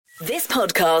This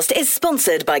podcast is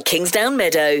sponsored by Kingsdown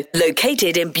Meadow,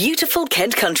 located in beautiful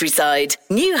Kent countryside.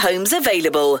 New homes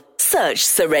available. Search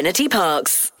Serenity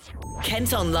Parks.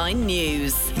 Kent Online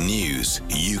News. News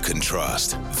you can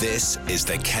trust. This is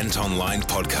the Kent Online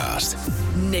Podcast.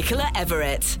 Nicola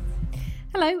Everett.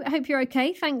 Hello, I hope you're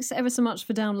okay. Thanks ever so much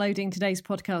for downloading today's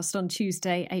podcast on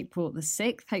Tuesday, April the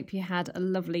 6th. Hope you had a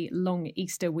lovely long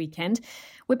Easter weekend.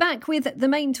 We're back with the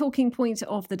main talking point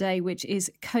of the day, which is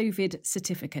COVID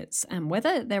certificates and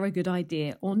whether they're a good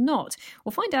idea or not.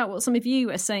 We'll find out what some of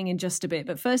you are saying in just a bit.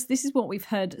 But first, this is what we've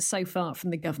heard so far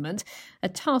from the government. A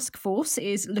task force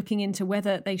is looking into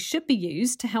whether they should be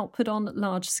used to help put on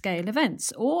large-scale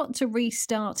events or to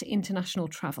restart international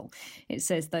travel. It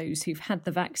says those who've had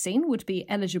the vaccine would be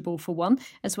eligible for one,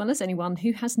 as well as anyone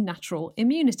who has natural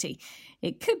immunity.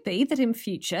 It could be that in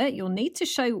future you'll need to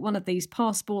show one of these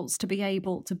passports to be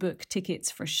able to book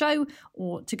tickets for a show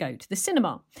or to go to the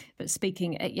cinema. But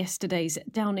speaking at yesterday's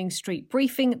Downing Street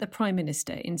briefing, the Prime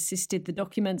Minister insisted the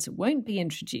documents won't be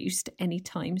introduced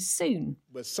anytime soon.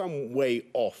 We're some way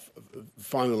off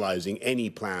finalising any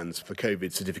plans for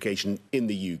COVID certification in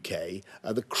the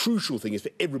UK. The crucial thing is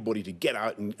for everybody to get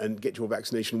out and get your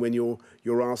vaccination when you're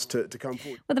asked to come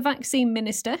forward. Well, the vaccine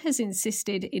minister has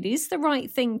insisted it is the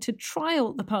right thing to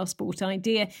trial the passport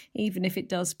idea, even if it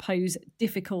does pose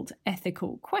difficult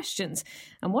ethical questions.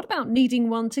 And what about needing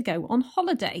one to go on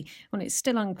holiday? Well, it's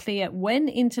still unclear when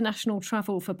international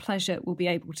travel for pleasure will be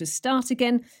able to start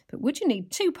again, but would you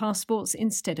need two passports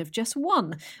instead of just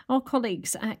one? Our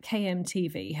colleagues at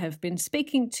KMTV have been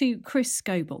speaking to Chris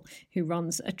Scoble, who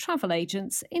runs a travel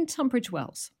agents in Tunbridge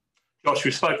Wells. Josh,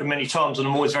 we've spoken many times and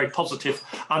I'm always very positive.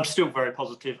 I'm still very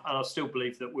positive and I still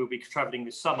believe that we'll be travelling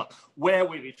this summer. Where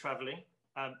we'll be travelling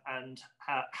and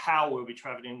how we'll be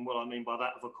travelling, what I mean by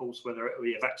that, of course, whether it will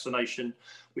be a vaccination,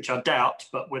 which I doubt,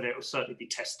 but whether it will certainly be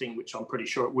testing, which I'm pretty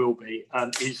sure it will be,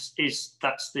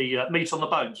 that's the meat on the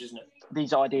bones, isn't it?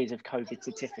 These ideas of COVID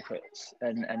certificates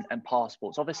and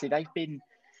passports, obviously they've been,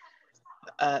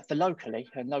 for locally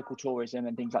and local tourism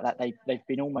and things like that, they've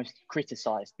been almost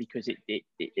criticised because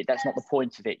that's not the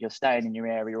point of it. You're staying in your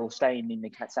area or staying in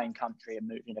the same country and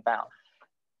moving about.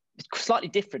 It's slightly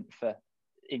different for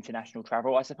international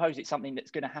travel. I suppose it's something that's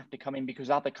going to have to come in because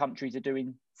other countries are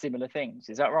doing similar things.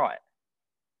 Is that right?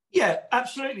 Yeah,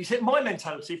 absolutely. So my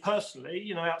mentality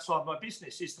personally, outside my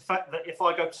business, is the fact that if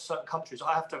I go to certain countries,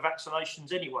 I have to have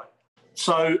vaccinations anyway.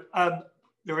 So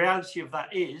the reality of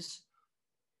that is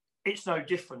it's no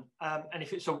different. And if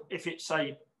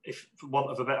for want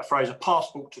of a better phrase, a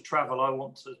passport to travel, I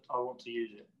want to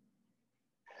use it.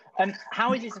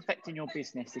 How is this affecting your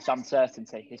business, this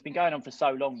uncertainty? It's been going on for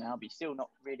so long now, but you're still not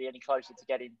really any closer to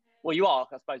getting... Well, you are,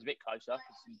 I suppose, a bit closer,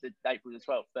 because it's April the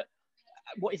 12th, but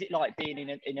what is it like being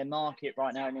in a market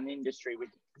right now, in an industry with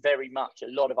very much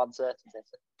a lot of uncertainty?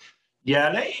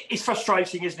 Yeah, it's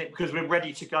frustrating, isn't it? Because we're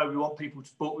ready to go. We want people to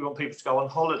book. We want people to go on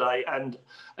holiday. And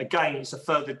again, it's a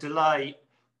further delay.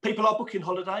 People are booking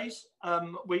holidays. I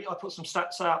put some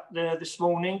stats out there this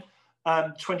morning.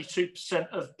 22%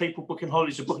 of people booking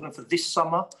holidays are booking them for this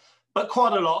summer, but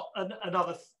quite a lot.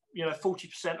 Another,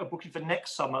 40% are booking for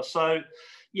next summer. So,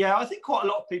 yeah, I think quite a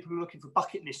lot of people are looking for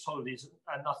bucket list holidays,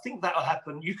 and I think that'll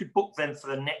happen. You could book them for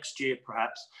the next year,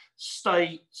 perhaps.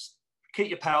 Keep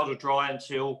your powder dry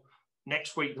until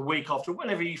next week, the week after,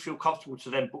 whenever you feel comfortable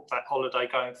to then book that holiday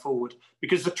going forward,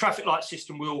 because the traffic light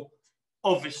system will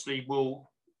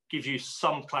give you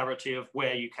some clarity of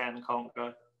where you can and can't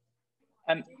go.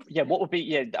 What would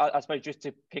be, I suppose just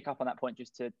to pick up on that point,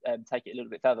 just to take it a little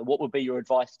bit further, what would be your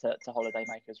advice to holiday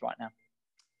makers right now?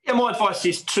 Yeah, my advice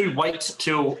is to wait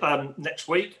till next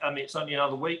week. It's only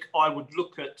another week. I would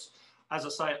look at, as I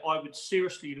say, I would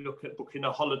seriously look at booking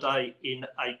a holiday in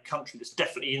a country that's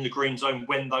definitely in the green zone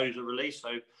when those are released.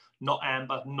 So not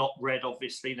amber, not red,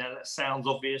 obviously. Now that sounds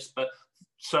obvious, but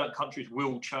certain countries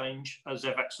will change as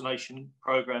their vaccination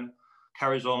program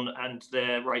carries on and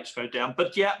their rates go down.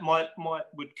 But yeah,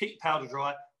 would keep powder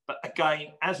dry. But again,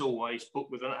 as always, book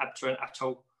with an ABTA and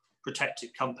ATOL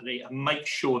protected company and make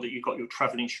sure that you've got your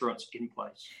travel insurance in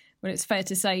place. Well, it's fair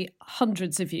to say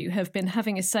hundreds of you have been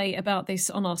having a say about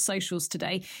this on our socials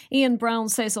today. Ian Brown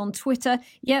says on Twitter,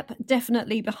 yep,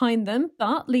 definitely behind them,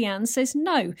 but Leanne says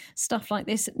no. Stuff like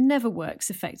this never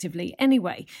works effectively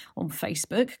anyway. On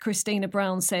Facebook, Christina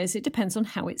Brown says it depends on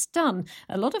how it's done.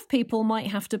 A lot of people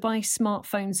might have to buy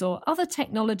smartphones or other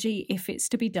technology if it's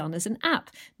to be done as an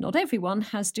app. Not everyone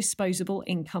has disposable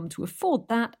income to afford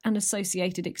that and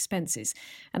associated expenses.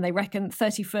 And they reckon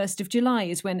 31st of July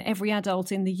is when every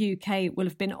adult in the the UK will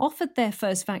have been offered their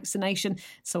first vaccination,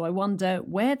 so I wonder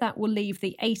where that will leave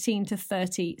the 18 to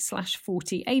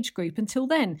 30/40 age group until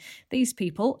then. These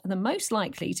people are the most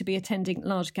likely to be attending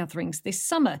large gatherings this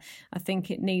summer. I think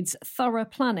it needs thorough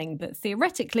planning, but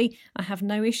theoretically, I have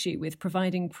no issue with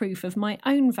providing proof of my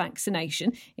own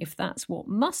vaccination if that's what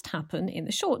must happen in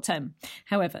the short term.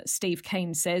 However, Steve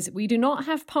Kane says we do not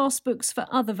have passbooks for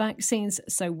other vaccines,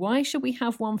 so why should we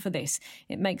have one for this?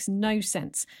 It makes no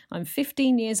sense. I'm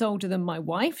 15 years older than my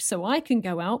wife, so I can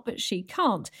go out, but she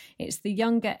can't. It's the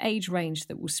younger age range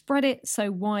that will spread it,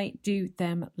 so why do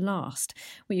them last?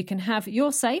 Well, you can have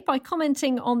your say by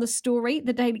commenting on the story,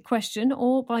 the Daily Question,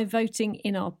 or by voting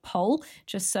in our poll.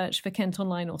 Just search for Kent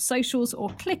Online or socials, or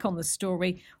click on the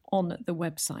story on the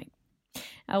website.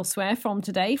 Elsewhere from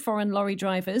today, foreign lorry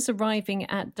drivers arriving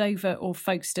at Dover or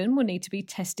Folkestone will need to be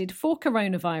tested for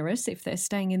coronavirus if they're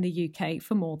staying in the UK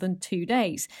for more than 2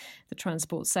 days. The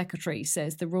Transport Secretary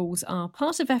says the rules are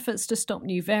part of efforts to stop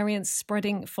new variants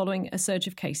spreading following a surge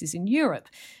of cases in Europe.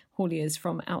 Hauliers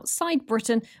from outside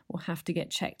Britain will have to get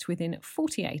checked within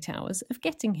 48 hours of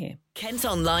getting here. Kent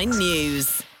Online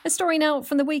News. A story now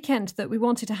from the weekend that we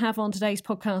wanted to have on today's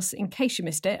podcast in case you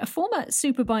missed it. A former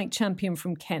Superbike champion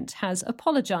from Kent has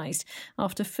apologised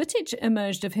after footage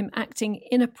emerged of him acting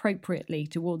inappropriately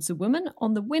towards a woman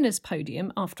on the winner's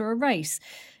podium after a race.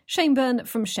 Shane Byrne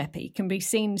from Sheppey can be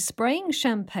seen spraying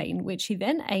champagne, which he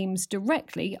then aims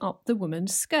directly up the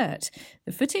woman's skirt.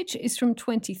 The footage is from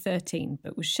 2013,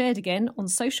 but was shared again on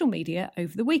social media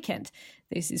over the weekend.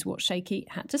 This is what Shaky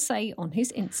had to say on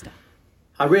his Insta.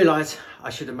 I realise I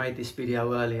should have made this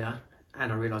video earlier,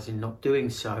 and I realise in not doing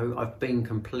so, I've been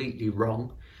completely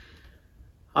wrong.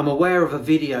 I'm aware of a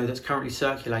video that's currently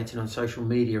circulating on social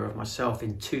media of myself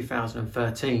in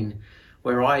 2013,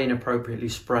 where I inappropriately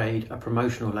sprayed a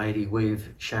promotional lady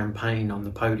with champagne on the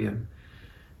podium.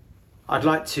 I'd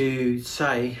like to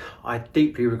say I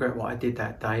deeply regret what I did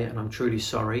that day, and I'm truly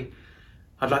sorry.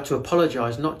 I'd like to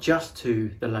apologise not just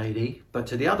to the lady, but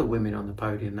to the other women on the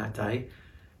podium that day,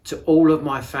 to all of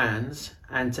my fans,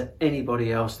 and to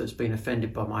anybody else that's been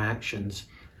offended by my actions.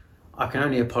 I can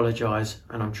only apologise,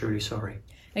 and I'm truly sorry.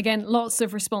 Again, lots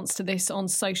of response to this on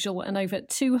social and over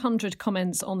 200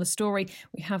 comments on the story.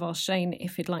 We have asked Shane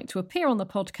if he'd like to appear on the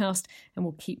podcast, and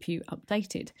we'll keep you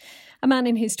updated. A man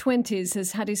in his 20s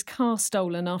has had his car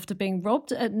stolen after being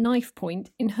robbed at knife point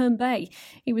in Herne Bay.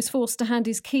 He was forced to hand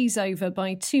his keys over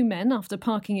by two men after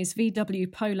parking his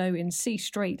VW Polo in C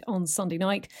Street on Sunday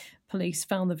night. Police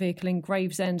found the vehicle in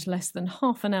Gravesend less than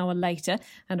half an hour later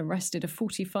and arrested a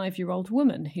 45-year-old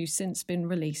woman who's since been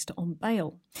released on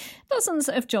bail. Dozens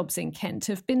of jobs in Kent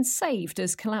have been saved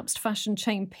as collapsed fashion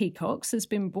chain Peacocks has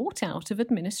been brought out of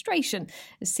administration,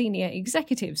 as senior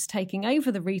executives taking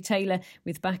over the retailer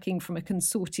with backing from a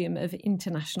consortium of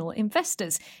international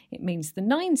investors. It means the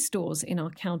 9 stores in our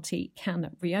county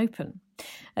can reopen.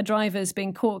 A driver's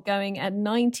been caught going at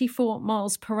 94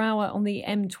 miles per hour on the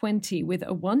M20 with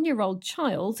a 1-year-old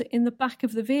child in the back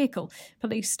of the vehicle.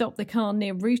 Police stopped the car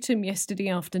near Rootham yesterday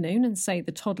afternoon and say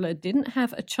the toddler didn't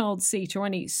have a child seat or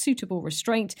any suitable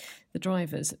restraint. The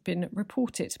driver's been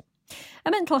reported.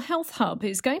 A mental health hub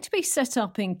is going to be set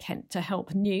up in Kent to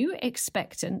help new,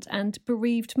 expectant and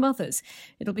bereaved mothers.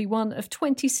 It'll be one of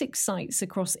 26 sites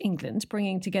across England,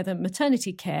 bringing together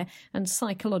maternity care and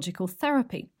psychological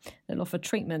therapy. They'll offer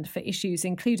treatment for issues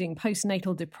including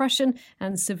postnatal depression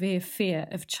and severe fear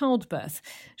of childbirth.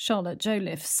 Charlotte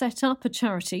Joliffe set up a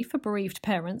charity for bereaved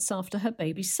parents after her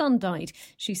baby son died.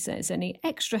 She says any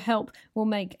extra help will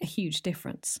make a huge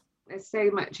difference. There's so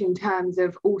much in terms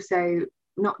of also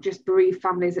not just bereaved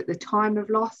families at the time of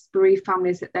loss, bereaved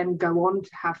families that then go on to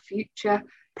have future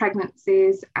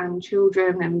pregnancies and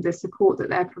children, and the support that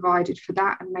they're provided for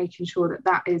that, and making sure that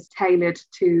that is tailored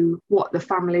to what the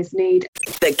families need.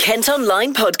 The Kent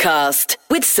Online Podcast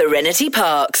with Serenity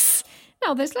Parks.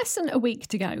 Now, there's less than a week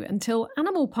to go until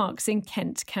animal parks in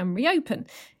Kent can reopen.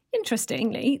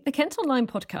 Interestingly, the Kent Online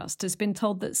Podcast has been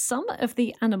told that some of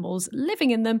the animals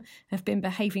living in them have been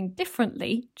behaving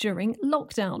differently during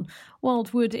lockdown.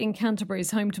 Wildwood in Canterbury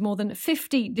is home to more than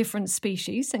 50 different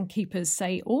species, and keepers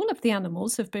say all of the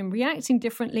animals have been reacting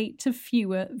differently to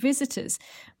fewer visitors.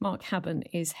 Mark Habban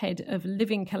is head of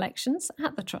living collections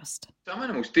at the Trust. Some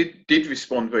animals did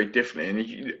respond very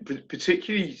differently, and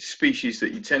particularly species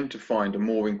that you tend to find are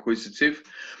more inquisitive,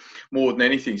 more than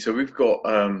anything. So we've got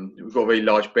a very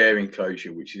large bear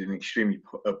enclosure, which is an extremely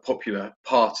popular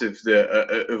part of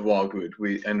Wildwood,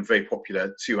 and very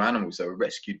popular to animals that are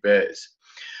rescued bears.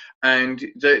 and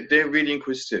they're really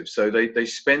inquisitive. So they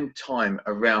spend time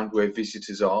around where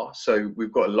visitors are. So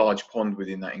we've got a large pond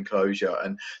within that enclosure,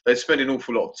 and they spend an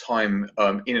awful lot of time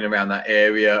in and around that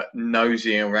area,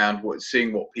 nosing around,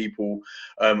 seeing what people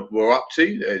were up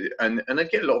to, and they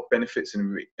get a lot of benefits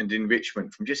and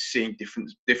enrichment from just seeing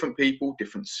different people,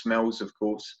 different smells, of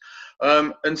course.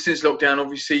 And since lockdown,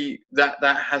 obviously that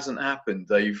hasn't happened.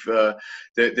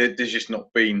 There's just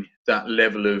not been that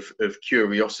level of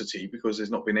curiosity, because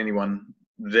there's not been anyone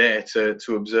there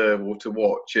to observe or to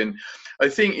watch. And I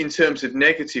think in terms of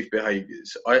negative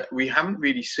behaviours, we haven't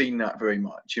really seen that very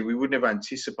much, and we wouldn't have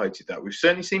anticipated that. We've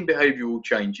certainly seen behavioural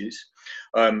changes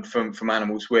from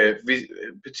animals, where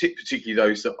particularly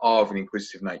those that are of an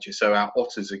inquisitive nature. So our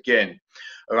otters, again,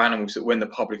 are animals that when the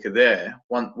public are there,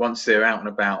 once they're out and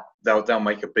about, they'll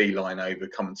make a beeline over,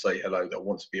 come and say hello. They'll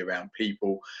want to be around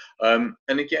people. And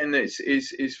again,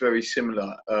 it's very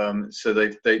similar. So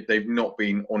they've not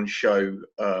been on show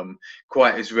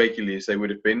quite as regularly as they would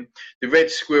have been. The red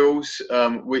squirrels,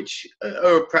 which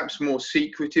are perhaps more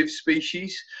secretive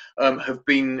species, have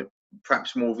been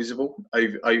perhaps more visible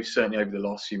certainly over the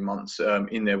last few months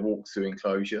in their walk-through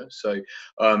enclosure. So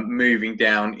moving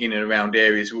down in and around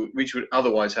areas which would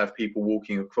otherwise have people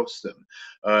walking across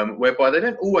them, whereby they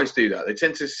don't always do that. They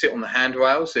tend to sit on the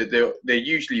handrails. They're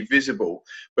usually visible,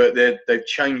 but they've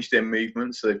changed their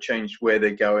movements. So they've changed where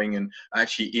they're going, and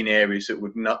actually in areas that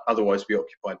would not otherwise be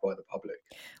occupied by the public.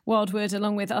 Wildwood,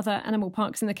 along with other animal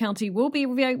parks in the county, will be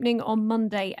reopening on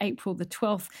Monday, April the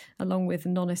 12th, along with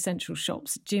non-essential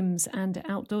shops, gyms and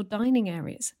outdoor dining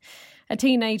areas. A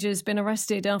teenager's been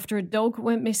arrested after a dog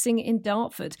went missing in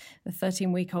Dartford. The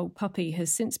 13-week-old puppy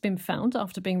has since been found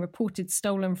after being reported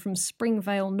stolen from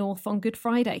Springvale North on Good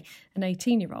Friday. An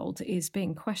 18-year-old is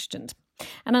being questioned.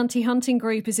 An anti-hunting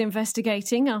group is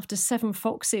investigating after 7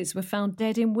 foxes were found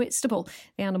dead in Whitstable.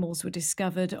 The animals were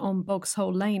discovered on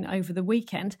Bogshole Lane over the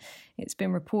weekend. It's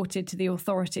been reported to the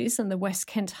authorities, and the West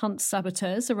Kent Hunt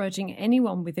saboteurs are urging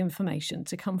anyone with information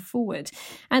to come forward.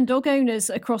 And dog owners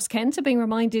across Kent are being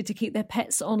reminded to keep their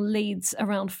pets on leads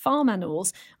around farm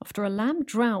animals after a lamb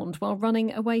drowned while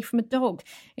running away from a dog.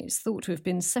 It's thought to have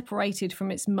been separated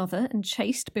from its mother and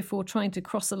chased before trying to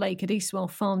cross a lake at Eastwell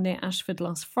Farm near Ashford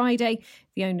last Friday.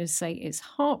 The owners say it's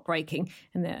heartbreaking,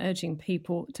 and they're urging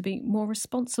people to be more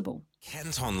responsible.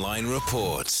 Kent Online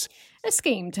reports. A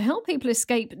scheme to help people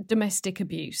escape domestic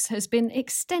abuse has been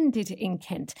extended in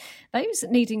Kent. Those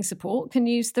needing support can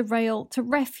use the Rail to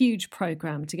Refuge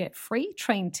programme to get free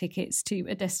train tickets to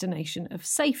a destination of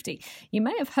safety. You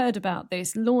may have heard about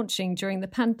this launching during the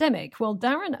pandemic. Well,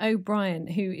 Darren O'Brien,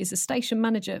 who is a station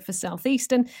manager for South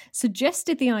Eastern,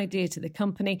 suggested the idea to the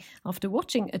company after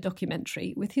watching a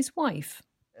documentary with his wife.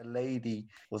 A lady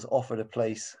was offered a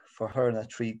place for her and her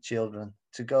 3 children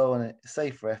to go in a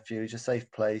safe refuge, a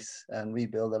safe place, and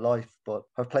rebuild a life. But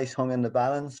her place hung in the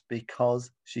balance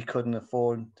because she couldn't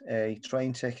afford a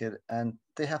train ticket, and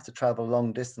they have to travel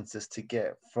long distances to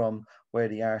get from where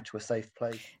they are to a safe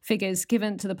place. Figures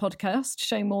given to the podcast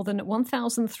show more than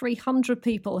 1,300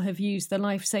 people have used the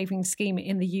life-saving scheme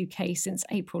in the UK since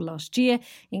April last year,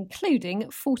 including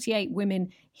 48 women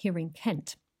here in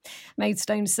Kent.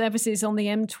 Maidstone services on the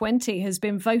M20 has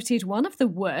been voted one of the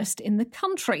worst in the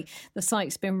country. The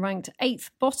site's been ranked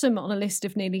 8th bottom on a list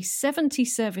of nearly 70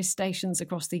 service stations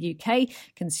across the UK.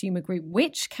 Consumer group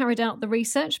Which carried out the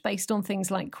research based on things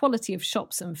like quality of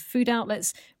shops and food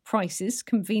outlets, prices,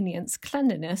 convenience,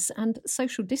 cleanliness and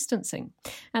social distancing.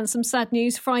 And some sad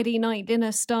news, Friday night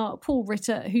dinner star Paul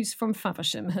Ritter, who's from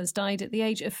Faversham, has died at the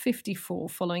age of 54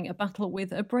 following a battle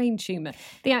with a brain tumour.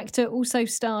 The actor also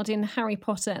starred in Harry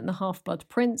Potter and the Half-Blood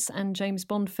Prince and James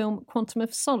Bond film Quantum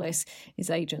of Solace. His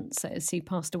agent says he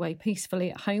passed away peacefully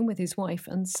at home with his wife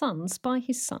and sons by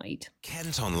his side.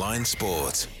 Kent Online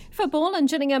Sport. Football, and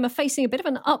Gillingham are facing a bit of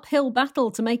an uphill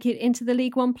battle to make it into the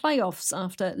League One playoffs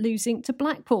after losing to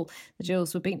Blackpool. The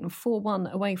Gills were beaten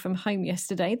 4-1 away from home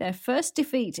yesterday, their first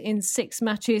defeat in 6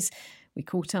 matches. We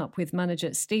caught up with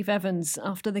manager Steve Evans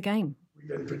after the game. We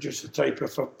didn't produce the type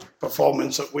of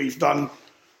performance that we've done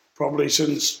probably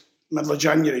since middle of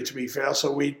January, to be fair.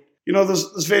 So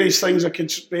there's various things I could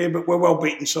say, but we're well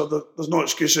beaten, so there's no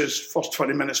excuses. First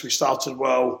 20 minutes we started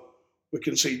well. We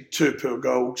conceded 2 poor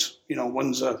goals.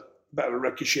 One's a bit of a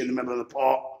ricochet in the middle of the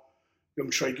park.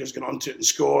 Young strikers got onto it and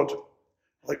scored.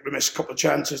 I think we missed a couple of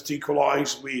chances to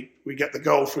equalise. We get the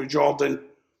goal through Jordan.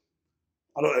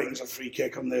 I don't think it's a free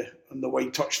kick on the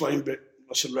wide touchline, but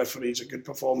listen, referee's a good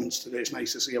performance today. It's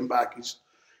nice to see him back.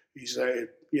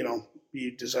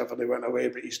 He deservedly went away,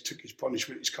 but he's took his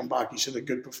punishment. He's come back. He's had a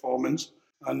good performance,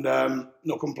 and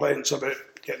no complaints about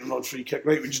getting an odd free kick.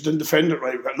 Right, we just didn't defend it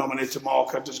right. We got nominated to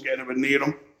marker, doesn't get anywhere near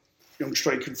him. young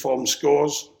striking form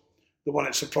scores. The one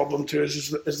it's a problem to is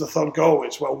the third goal.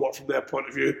 It's well worked from their point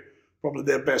of view. Probably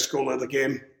their best goal of the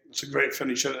game. It's a great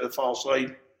finish into the far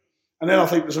side. And then I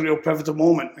think there's a real pivotal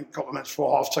moment in a couple of minutes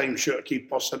before half-time, shoot a key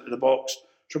pass into the box.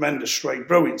 Tremendous strike,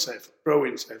 brilliant save.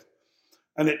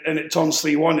 And it turns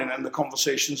 3-1 and the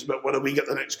conversations about whether we get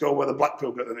the next goal, whether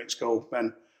Blackpool get the next goal.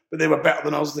 But they were better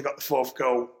than us. They got the fourth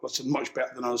goal. That's much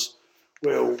better than us.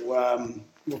 We'll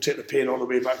take the pain all the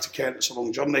way back to Kent. It's a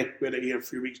long journey. We had it here a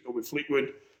few weeks ago with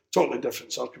Fleetwood. Totally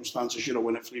different circumstances. You know,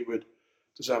 win at Fleetwood.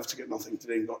 Deserve to get nothing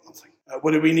today and got nothing.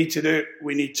 What do we need to do?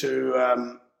 We need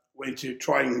to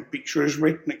try and beat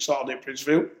Shrewsbury next Saturday at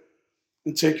Princeville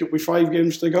and take it with 5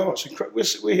 games to go.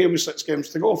 We're here with 6 games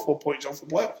to go, 4 points off the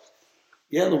playoffs.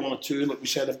 Yeah, they're 1 or 2, like we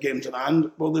said, of games in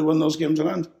hand. Will they win those games in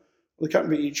hand? Well, they can't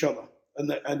beat each other.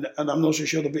 And I'm not so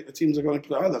sure they'll beat the teams they're going to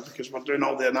play either, because we're doing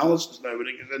all the analysis now when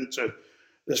it gets into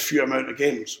this few amount of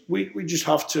games. We just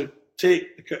have to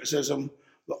take the criticism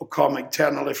that will come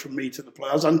eternally from me to the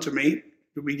players and to me.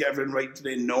 Did we get everything right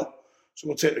today? No. So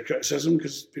we'll take the criticism,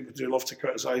 because people do love to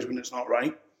criticise when it's not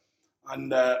right.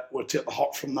 And we'll take the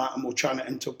hurt from that and we'll churn it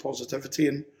into positivity,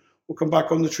 and we'll come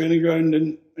back on the training ground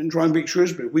and try and beat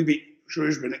Shrewsbury. We beat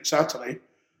Shrewsbury next Saturday.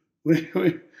 We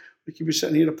could be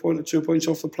sitting here a point or 2 points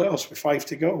off the playoffs with 5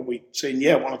 to go. We saying,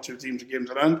 1 or 2 teams of games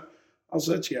in hand. I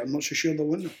said to you, I'm not so sure they'll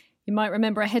win them. You might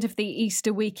remember ahead of the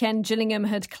Easter weekend, Gillingham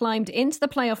had climbed into the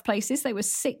playoff places. They were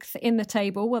 6th in the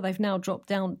table. Well, they've now dropped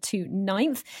down to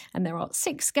 9th, and there are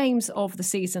 6 games of the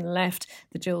season left.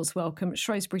 The Gills welcome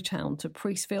Shrewsbury Town to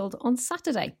Priestfield on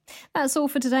Saturday. That's all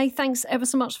for today. Thanks ever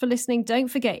so much for listening. Don't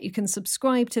forget, you can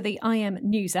subscribe to the IM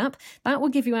News app. That will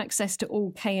give you access to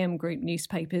all KM Group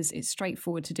newspapers. It's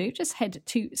straightforward to do. Just head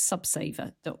to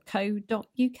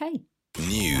subsaver.co.uk.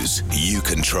 News you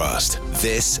can trust.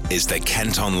 This is the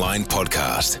Kent Online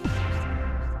Podcast.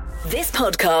 This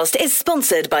podcast is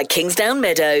sponsored by Kingsdown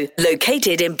Meadow,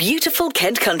 located in beautiful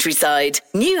Kent countryside.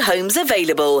 New homes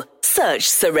available. Search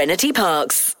Serenity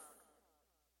Parks.